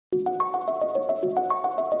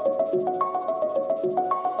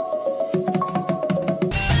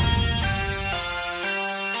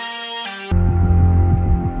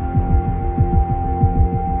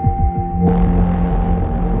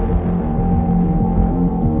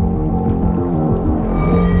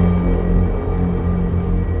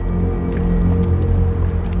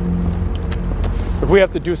we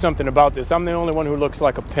have to do something about this. I'm the only one who looks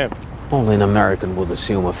like a pimp. Only an American would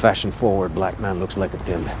assume a fashion-forward black man looks like a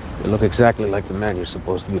pimp. You look exactly like the man you're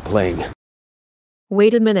supposed to be playing.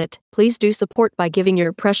 Wait a minute. Please do support by giving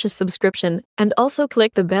your precious subscription, and also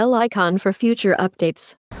click the bell icon for future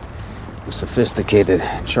updates. A sophisticated,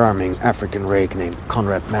 charming African rake named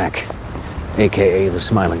Conrad Mack, aka the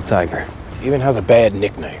Smiling Tiger. He even has a bad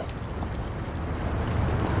nickname.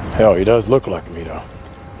 Hell, he does look like me, though.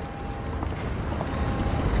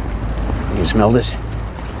 You smell this?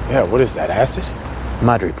 Yeah, what is that, acid?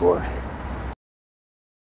 Madripoor.